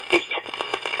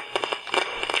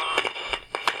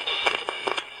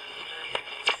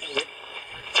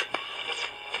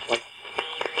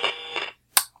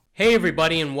Hey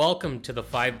everybody, and welcome to the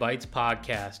 5 Bytes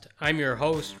podcast. I'm your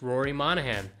host, Rory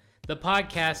Monahan. The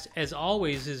podcast, as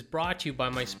always, is brought to you by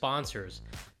my sponsors,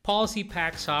 Policy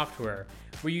Pack Software,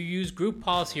 where you use Group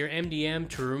Policy or MDM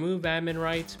to remove admin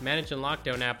rights, manage and lock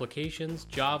down applications,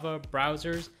 Java,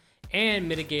 browsers, and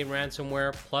mitigate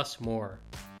ransomware, plus more.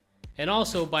 And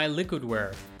also by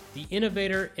Liquidware, the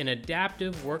innovator in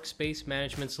adaptive workspace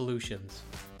management solutions.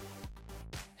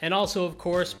 And also, of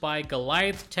course, by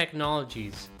Goliath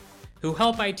Technologies, who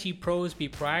help IT pros be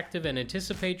proactive and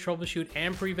anticipate, troubleshoot,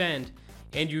 and prevent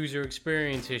end-user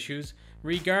experience issues,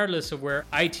 regardless of where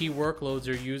IT workloads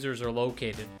or users are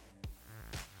located.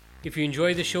 If you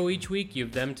enjoy the show each week, you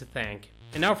have them to thank.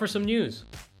 And now for some news.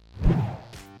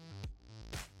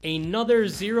 Another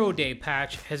zero-day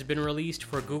patch has been released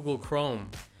for Google Chrome.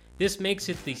 This makes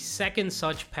it the second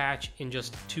such patch in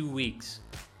just 2 weeks.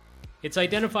 It's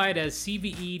identified as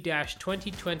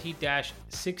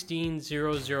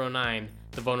CVE-2020-16009,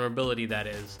 the vulnerability that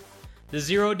is. The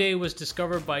zero day was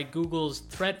discovered by Google's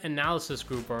Threat Analysis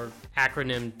Group, or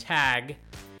acronym TAG,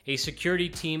 a security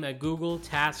team at Google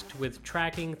tasked with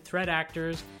tracking threat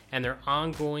actors and their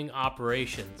ongoing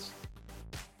operations.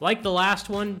 Like the last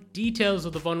one, details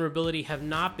of the vulnerability have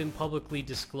not been publicly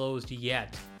disclosed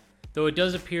yet, though it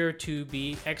does appear to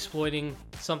be exploiting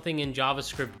something in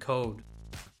JavaScript code.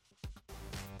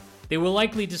 They will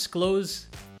likely disclose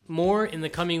more in the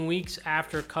coming weeks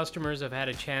after customers have had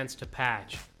a chance to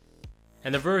patch.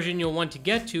 And the version you'll want to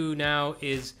get to now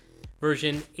is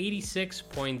version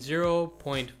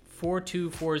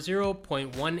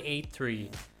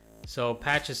 86.0.4240.183. So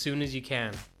patch as soon as you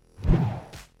can.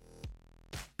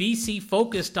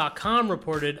 BCFocus.com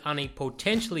reported on a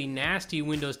potentially nasty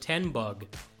Windows 10 bug.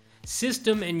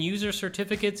 System and user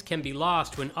certificates can be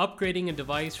lost when upgrading a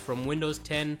device from Windows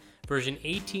 10 version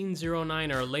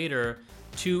 18.09 or later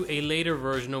to a later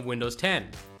version of Windows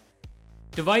 10.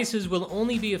 Devices will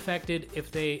only be affected if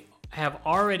they have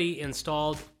already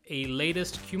installed a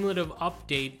latest cumulative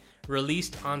update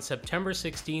released on September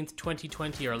 16,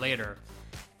 2020 or later,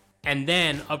 and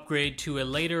then upgrade to a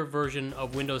later version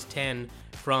of Windows 10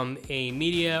 from a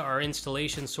media or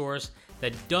installation source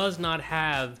that does not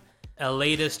have a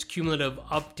latest cumulative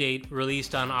update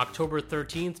released on October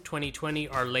 13th, 2020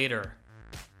 or later.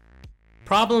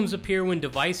 Problems appear when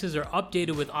devices are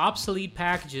updated with obsolete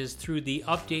packages through the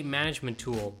Update Management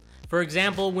tool. For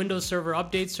example, Windows Server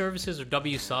Update Services, or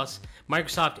WSUS,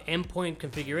 Microsoft Endpoint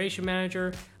Configuration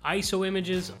Manager, ISO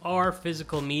images, or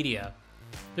physical media.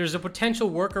 There's a potential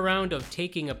workaround of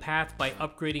taking a path by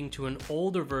upgrading to an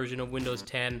older version of Windows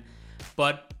 10,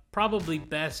 but probably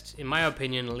best, in my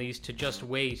opinion at least, to just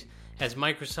wait, as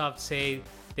Microsoft say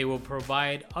they will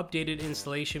provide updated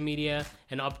installation media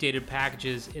and updated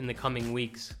packages in the coming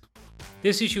weeks.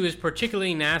 This issue is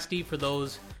particularly nasty for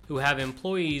those who have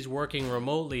employees working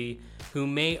remotely who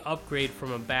may upgrade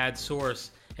from a bad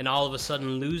source and all of a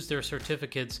sudden lose their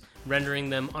certificates, rendering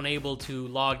them unable to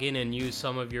log in and use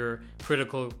some of your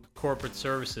critical corporate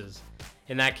services.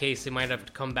 In that case, they might have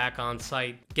to come back on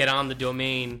site, get on the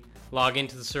domain, log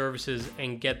into the services,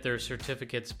 and get their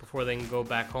certificates before they can go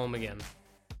back home again.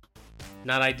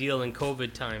 Not ideal in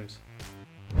COVID times.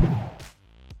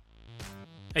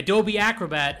 Adobe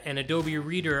Acrobat and Adobe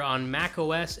Reader on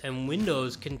macOS and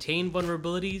Windows contain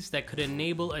vulnerabilities that could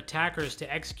enable attackers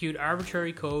to execute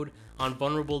arbitrary code on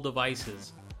vulnerable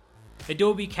devices.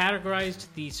 Adobe categorized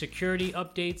the security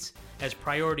updates as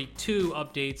priority 2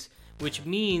 updates, which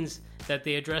means that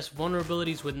they address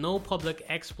vulnerabilities with no public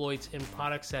exploits in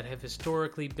products that have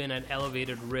historically been at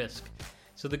elevated risk.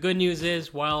 So the good news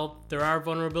is, while there are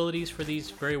vulnerabilities for these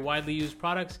very widely used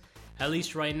products, at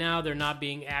least right now they're not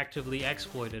being actively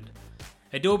exploited.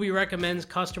 Adobe recommends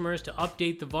customers to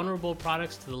update the vulnerable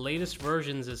products to the latest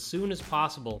versions as soon as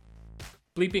possible.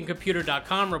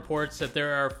 BleepingComputer.com reports that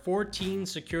there are 14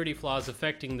 security flaws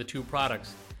affecting the two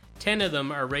products. 10 of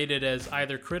them are rated as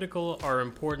either critical or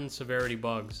important severity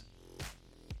bugs.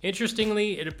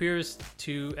 Interestingly, it appears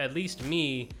to at least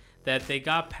me that they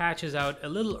got patches out a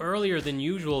little earlier than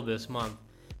usual this month,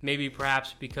 maybe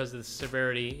perhaps because of the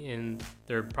severity in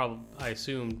their I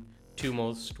assume, two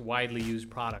most widely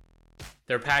used products.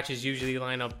 Their patches usually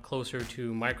line up closer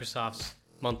to Microsoft's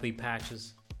monthly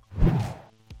patches.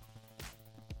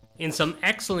 In some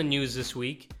excellent news this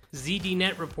week,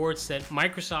 ZDNet reports that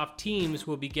Microsoft Teams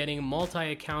will be getting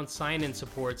multi-account sign-in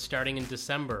support starting in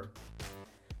December.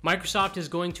 Microsoft is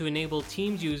going to enable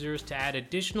Teams users to add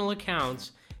additional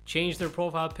accounts, change their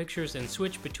profile pictures, and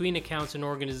switch between accounts and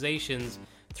organizations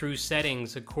through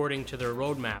settings according to their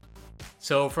roadmap.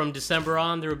 So from December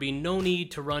on, there will be no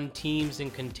need to run Teams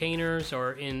in containers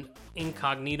or in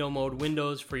incognito mode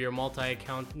Windows for your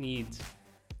multi-account needs.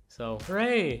 So,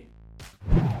 hooray!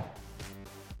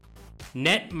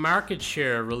 Net Market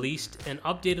Share released an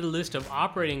updated list of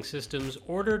operating systems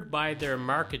ordered by their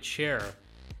market share.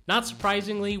 Not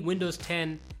surprisingly, Windows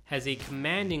 10 has a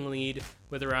commanding lead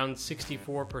with around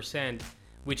 64%,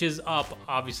 which is up,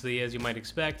 obviously, as you might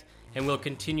expect, and will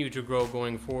continue to grow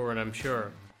going forward, I'm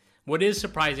sure. What is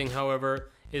surprising,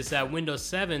 however, is that Windows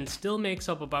 7 still makes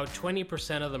up about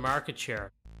 20% of the market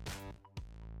share.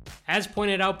 As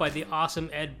pointed out by the awesome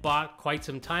Ed Bot quite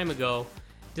some time ago,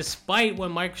 despite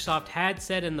what Microsoft had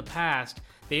said in the past,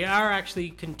 they are actually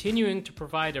continuing to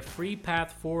provide a free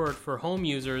path forward for home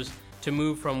users to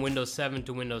move from Windows 7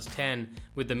 to Windows 10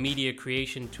 with the Media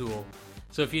Creation tool.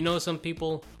 So if you know some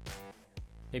people,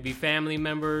 maybe family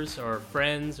members or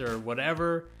friends or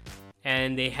whatever,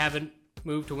 and they haven't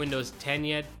moved to Windows 10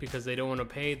 yet because they don't want to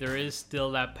pay, there is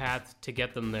still that path to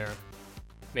get them there.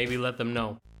 Maybe let them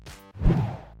know.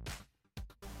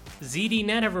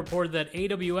 ZDNet have reported that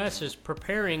AWS is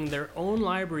preparing their own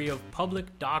library of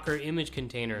public Docker image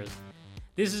containers.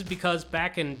 This is because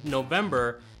back in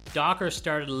November, Docker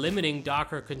started limiting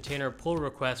Docker container pull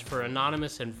requests for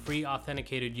anonymous and free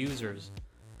authenticated users.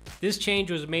 This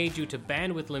change was made due to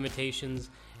bandwidth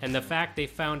limitations and the fact they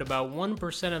found about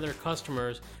 1% of their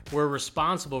customers were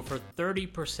responsible for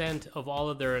 30% of all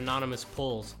of their anonymous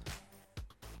pulls.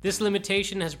 This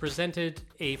limitation has presented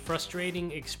a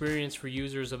frustrating experience for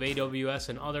users of AWS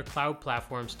and other cloud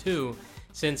platforms too,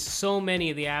 since so many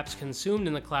of the apps consumed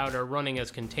in the cloud are running as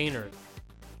containers.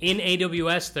 In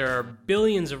AWS, there are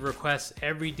billions of requests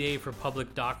every day for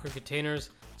public Docker containers,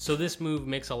 so this move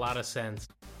makes a lot of sense.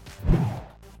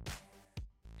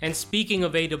 And speaking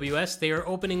of AWS, they are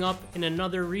opening up in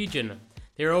another region.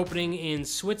 They are opening in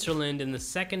Switzerland in the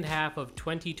second half of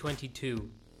 2022.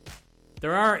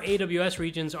 There are AWS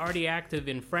regions already active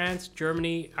in France,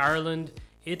 Germany, Ireland,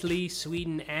 Italy,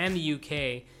 Sweden, and the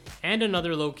UK, and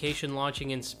another location launching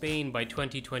in Spain by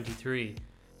 2023.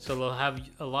 So they'll have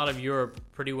a lot of Europe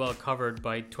pretty well covered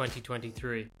by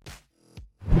 2023.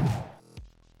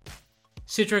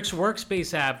 Citrix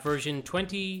Workspace app version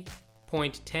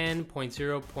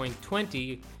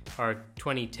 20.10.0.20, or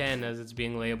 2010 as it's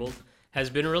being labeled,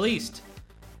 has been released.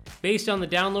 Based on the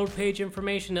download page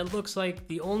information, it looks like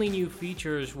the only new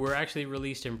features were actually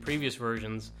released in previous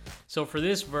versions. So for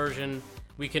this version,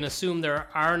 we can assume there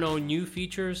are no new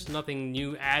features, nothing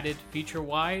new added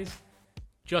feature-wise,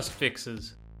 just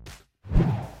fixes.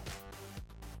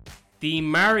 The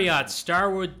Marriott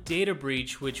Starwood data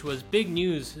breach, which was big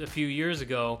news a few years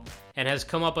ago and has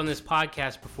come up on this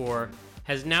podcast before,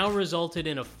 has now resulted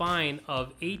in a fine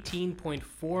of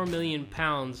 £18.4 million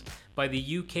by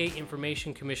the UK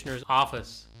Information Commissioner's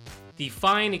Office. The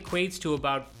fine equates to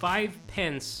about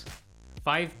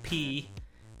 5p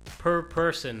per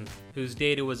person whose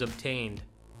data was obtained,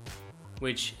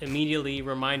 which immediately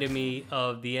reminded me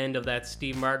of the end of that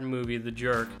Steve Martin movie, The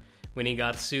Jerk, when he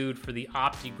got sued for the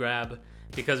OptiGrab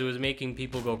because it was making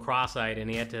people go cross-eyed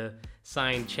and he had to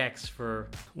sign checks for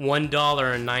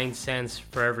 $1.09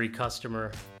 for every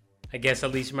customer. I guess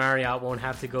at least Marriott won't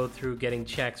have to go through getting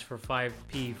checks for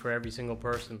 5p for every single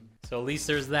person. So at least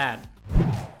there's that.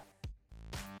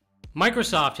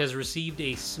 Microsoft has received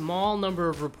a small number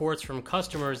of reports from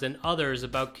customers and others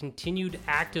about continued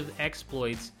active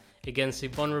exploits against a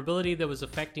vulnerability that was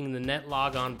affecting the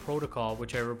NetLogon protocol,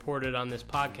 which I reported on this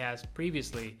podcast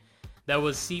previously. That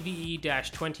was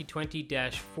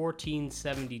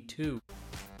CVE-2020-1472.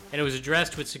 And it was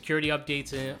addressed with security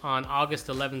updates on August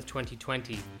 11th,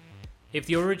 2020. If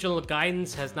the original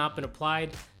guidance has not been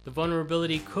applied, the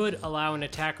vulnerability could allow an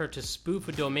attacker to spoof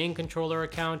a domain controller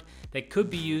account that could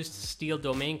be used to steal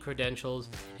domain credentials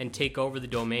and take over the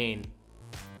domain.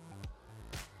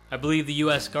 I believe the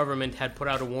US government had put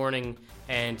out a warning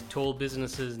and told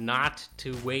businesses not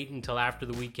to wait until after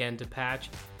the weekend to patch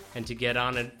and to get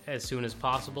on it as soon as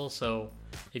possible. So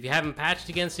if you haven't patched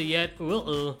against it yet,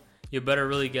 you better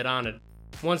really get on it.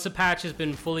 Once the patch has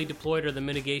been fully deployed or the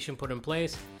mitigation put in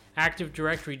place, Active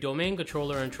Directory domain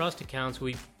controller and trust accounts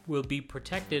will be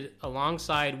protected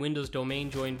alongside Windows domain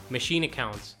joined machine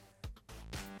accounts.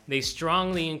 They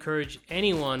strongly encourage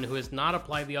anyone who has not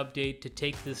applied the update to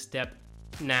take this step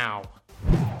now.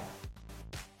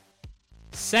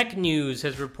 SecNews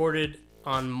has reported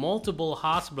on multiple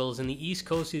hospitals in the East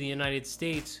Coast of the United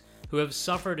States who have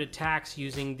suffered attacks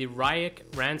using the Ryuk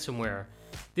ransomware.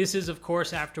 This is, of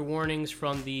course, after warnings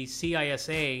from the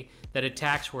CISA that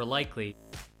attacks were likely.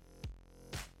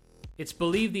 It's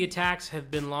believed the attacks have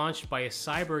been launched by a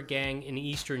cyber gang in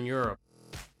Eastern Europe.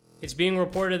 It's being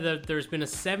reported that there's been a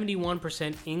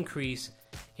 71% increase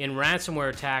in ransomware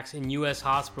attacks in U.S.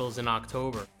 hospitals in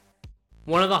October.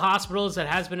 One of the hospitals that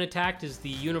has been attacked is the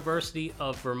University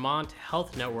of Vermont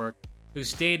Health Network, who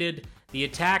stated, "The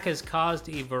attack has caused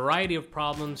a variety of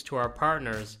problems to our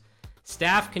partners.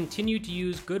 Staff continue to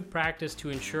use good practice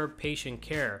to ensure patient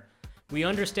care. We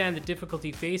understand the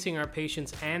difficulty facing our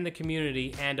patients and the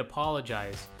community and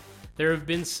apologize. There have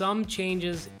been some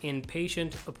changes in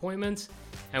patient appointments,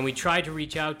 and we try to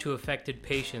reach out to affected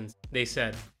patients," they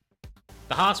said.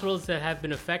 The hospitals that have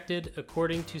been affected,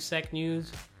 according to SEC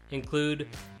News, include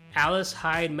Alice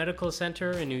Hyde Medical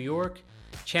Center in New York,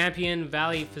 Champion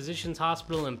Valley Physicians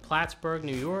Hospital in Plattsburgh,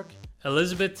 New York,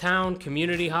 Elizabethtown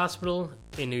Community Hospital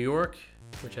in New York,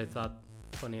 which I thought,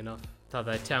 funny enough, thought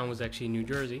that town was actually New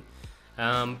Jersey.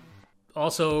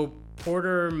 Also,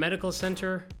 Porter Medical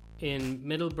Center in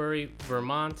Middlebury,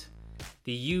 Vermont,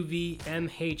 the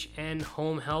UVMHN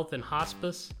Home Health and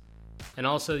Hospice, and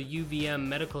also UVM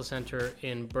Medical Center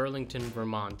in Burlington,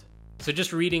 Vermont. So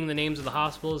just reading the names of the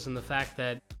hospitals and the fact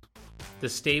that the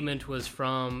statement was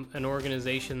from an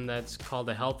organization that's called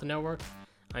the Health Network,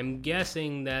 I'm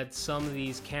guessing that some of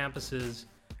these campuses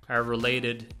are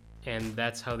related and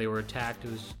that's how they were attacked.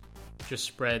 It was just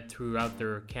spread throughout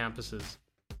their campuses.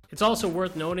 It's also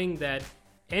worth noting that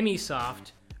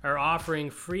Emisoft are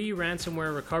offering free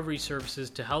ransomware recovery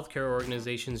services to healthcare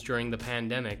organizations during the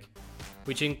pandemic,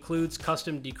 which includes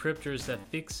custom decryptors that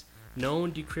fix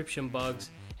known decryption bugs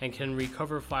and can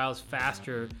recover files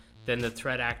faster than the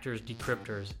threat actors'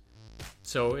 decryptors.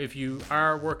 So if you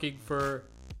are working for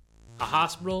a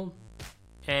hospital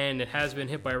and it has been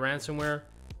hit by ransomware,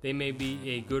 they may be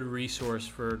a good resource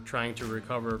for trying to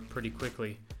recover pretty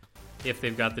quickly if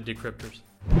they've got the decryptors.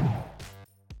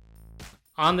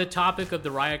 On the topic of the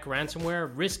Ryuk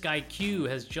ransomware, RiskIQ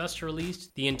has just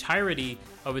released the entirety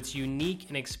of its unique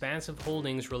and expansive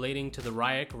holdings relating to the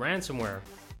Ryuk ransomware.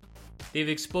 They've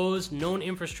exposed known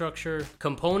infrastructure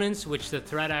components which the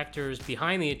threat actors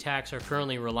behind the attacks are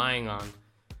currently relying on.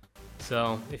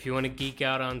 So if you want to geek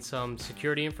out on some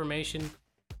security information,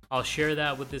 I'll share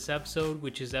that with this episode,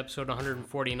 which is episode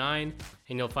 149,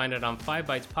 and you'll find it on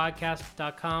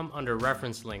 5bytespodcast.com under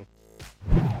reference link.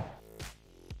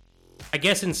 I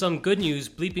guess in some good news,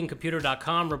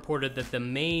 bleepingcomputer.com reported that the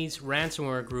Maze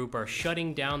ransomware group are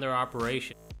shutting down their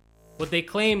operation. What they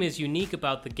claim is unique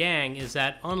about the gang is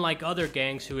that, unlike other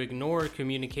gangs who ignored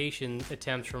communication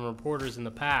attempts from reporters in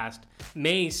the past,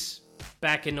 Mace,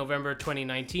 back in November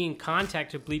 2019,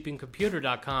 contacted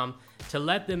bleepingcomputer.com to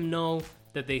let them know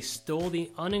that they stole the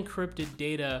unencrypted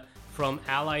data from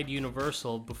Allied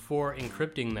Universal before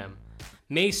encrypting them.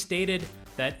 Mace stated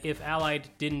that if Allied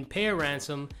didn't pay a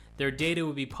ransom, their data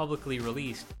would be publicly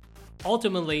released.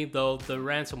 Ultimately, though, the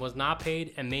ransom was not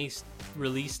paid and Mace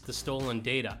released the stolen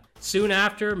data. Soon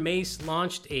after, Mace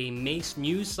launched a Mace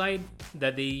news site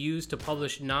that they used to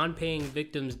publish non-paying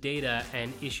victims' data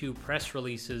and issue press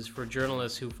releases for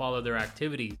journalists who follow their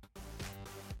activities.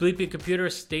 Bleeping Computer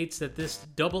states that this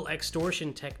double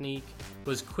extortion technique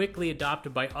was quickly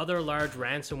adopted by other large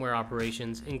ransomware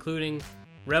operations, including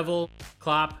Revel,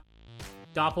 Clop,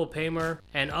 Doppelpaymer,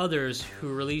 and others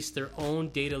who released their own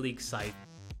data leak site.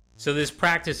 So this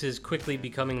practice is quickly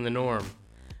becoming the norm.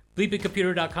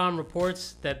 BleepingComputer.com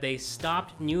reports that they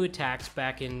stopped new attacks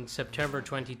back in September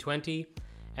 2020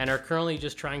 and are currently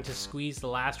just trying to squeeze the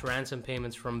last ransom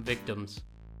payments from victims.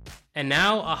 And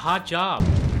now, a hot job.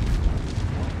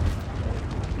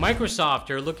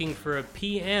 Microsoft are looking for a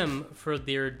PM for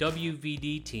their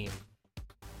WVD team.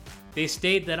 They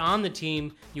state that on the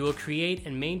team, you will create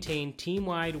and maintain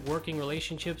team-wide working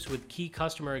relationships with key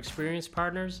customer experience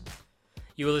partners.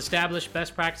 You will establish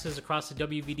best practices across the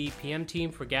WVD PM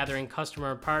team for gathering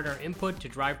customer and partner input to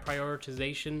drive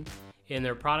prioritization in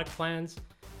their product plans.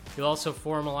 You'll also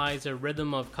formalize a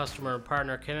rhythm of customer and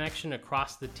partner connection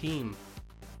across the team.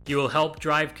 You will help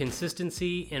drive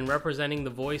consistency in representing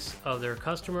the voice of their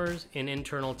customers in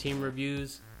internal team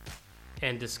reviews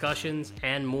and discussions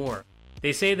and more.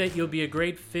 They say that you'll be a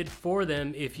great fit for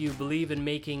them if you believe in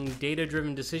making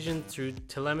data-driven decisions through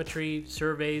telemetry,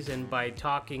 surveys, and by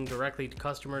talking directly to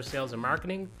customers, sales, and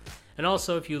marketing. And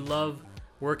also if you love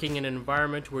working in an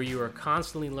environment where you are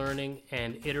constantly learning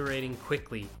and iterating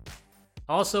quickly.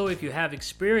 Also, if you have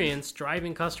experience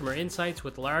driving customer insights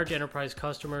with large enterprise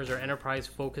customers or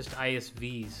enterprise-focused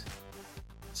ISVs.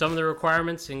 Some of the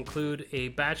requirements include a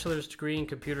bachelor's degree in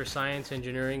computer science,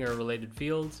 engineering, or related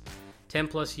fields, 10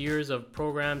 plus years of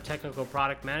program technical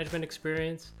product management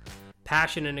experience,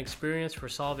 passion and experience for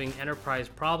solving enterprise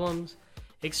problems,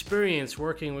 experience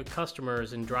working with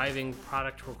customers and driving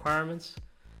product requirements,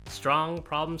 strong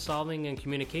problem solving and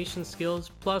communication skills,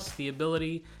 plus the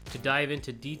ability to dive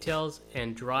into details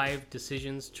and drive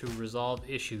decisions to resolve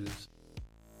issues.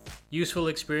 Useful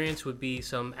experience would be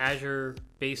some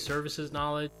Azure-based services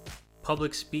knowledge,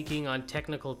 public speaking on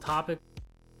technical topics,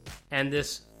 and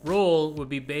this role would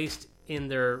be based in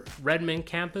their Redmond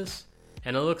campus,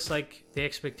 and it looks like the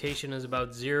expectation is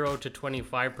about 0 to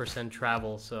 25%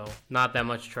 travel, so not that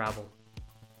much travel.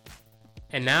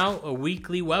 And now, a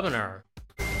weekly webinar.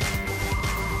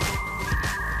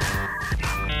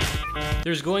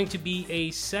 There's going to be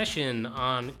a session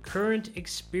on current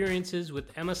experiences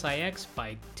with MSIX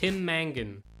by Tim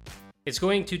Mangan. It's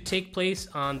going to take place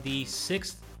on the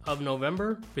 6th of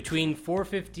November between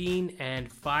 4:15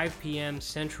 and 5 p.m.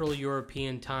 Central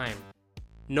European Time.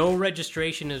 No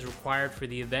registration is required for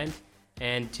the event,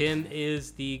 and Tim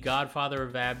is the godfather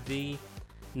of AppV.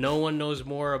 No one knows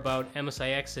more about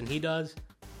MSIX than he does,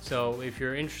 so if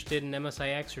you're interested in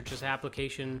MSIX or just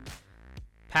application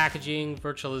packaging,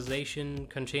 virtualization,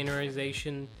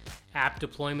 containerization, app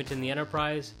deployment in the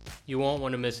enterprise, you won't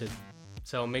want to miss it.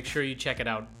 So make sure you check it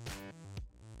out.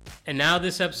 And now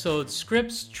this episode's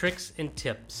scripts, tricks, and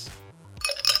tips.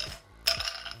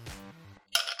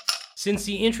 Since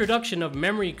the introduction of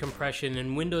memory compression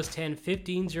in Windows 10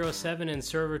 15.07 and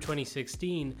Server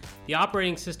 2016, the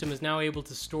operating system is now able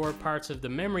to store parts of the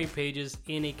memory pages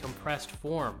in a compressed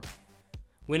form.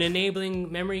 When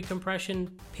enabling memory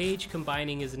compression, page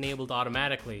combining is enabled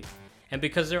automatically. And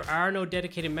because there are no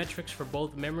dedicated metrics for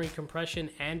both memory compression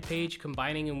and page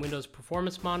combining in Windows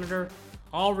Performance Monitor,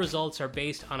 all results are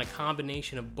based on a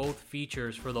combination of both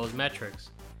features for those metrics.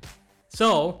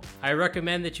 So, I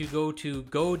recommend that you go to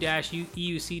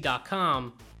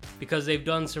go-euc.com because they've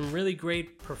done some really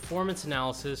great performance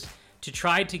analysis to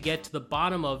try to get to the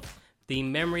bottom of the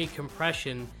memory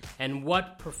compression and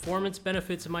what performance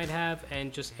benefits it might have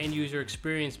and just end user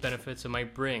experience benefits it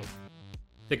might bring.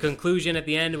 The conclusion at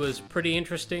the end was pretty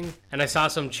interesting, and I saw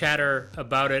some chatter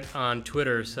about it on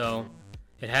Twitter, so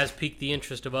it has piqued the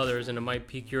interest of others and it might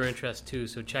pique your interest too,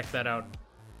 so check that out.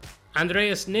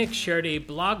 Andreas Nick shared a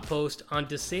blog post on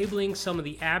disabling some of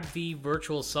the AppV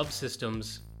virtual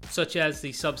subsystems, such as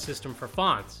the subsystem for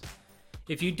fonts.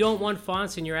 If you don't want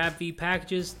fonts in your AppV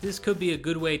packages, this could be a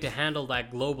good way to handle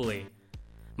that globally.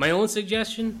 My own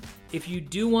suggestion, if you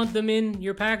do want them in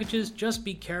your packages, just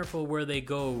be careful where they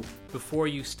go before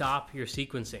you stop your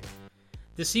sequencing.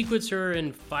 The sequencer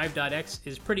in 5.x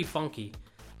is pretty funky.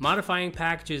 Modifying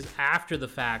packages after the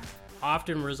fact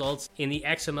often results in the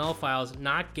XML files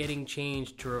not getting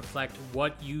changed to reflect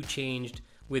what you changed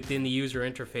within the user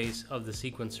interface of the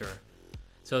sequencer.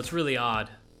 So it's really odd.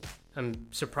 I'm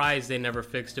surprised they never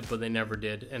fixed it, but they never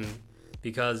did. And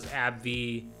because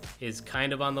AppV is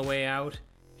kind of on the way out,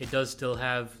 it does still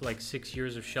have like 6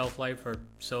 years of shelf life or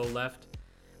so left.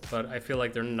 But I feel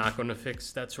like they're not going to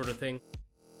fix that sort of thing.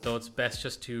 So it's best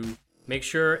just to make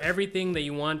sure everything that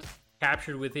you want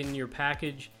captured within your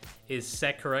package is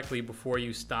set correctly before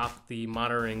you stop the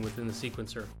monitoring within the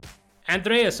sequencer.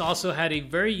 Andreas also had a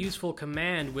very useful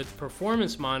command with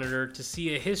Performance Monitor to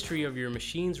see a history of your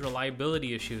machine's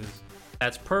reliability issues.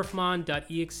 That's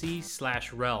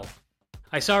perfmon.exe/rel.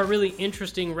 I saw a really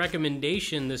interesting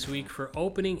recommendation this week for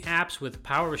opening apps with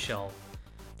PowerShell.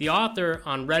 The author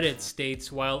on Reddit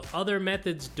states, while other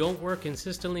methods don't work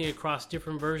consistently across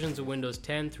different versions of Windows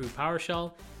 10 through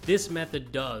PowerShell, this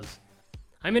method does.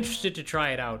 I'm interested to try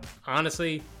it out.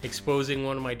 Honestly, exposing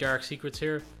one of my dark secrets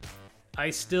here, I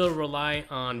still rely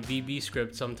on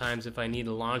VBScript sometimes if I need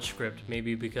a launch script,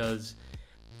 maybe because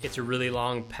it's a really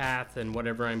long path and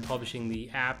whatever I'm publishing the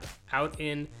app out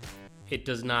in, it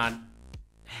does not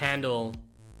handle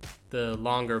the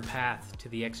longer path to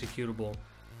the executable.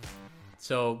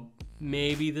 So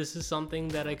maybe this is something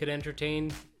that I could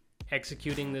entertain,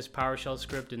 executing this PowerShell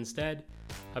script instead.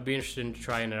 I'd be interested in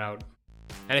trying it out.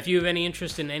 And if you have any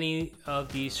interest in any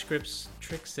of the scripts,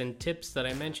 tricks, and tips that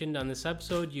I mentioned on this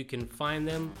episode, you can find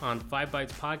them on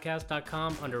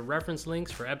 5bytespodcast.com under reference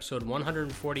links for episode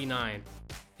 149.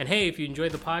 And hey, if you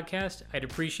enjoyed the podcast, I'd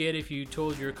appreciate it if you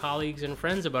told your colleagues and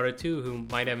friends about it too who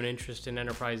might have an interest in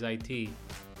enterprise IT.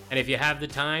 And if you have the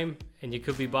time and you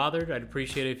could be bothered, I'd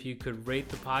appreciate it if you could rate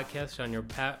the podcast on your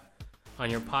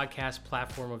podcast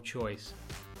platform of choice.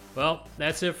 Well,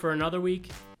 that's it for another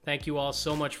week. Thank you all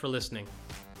so much for listening.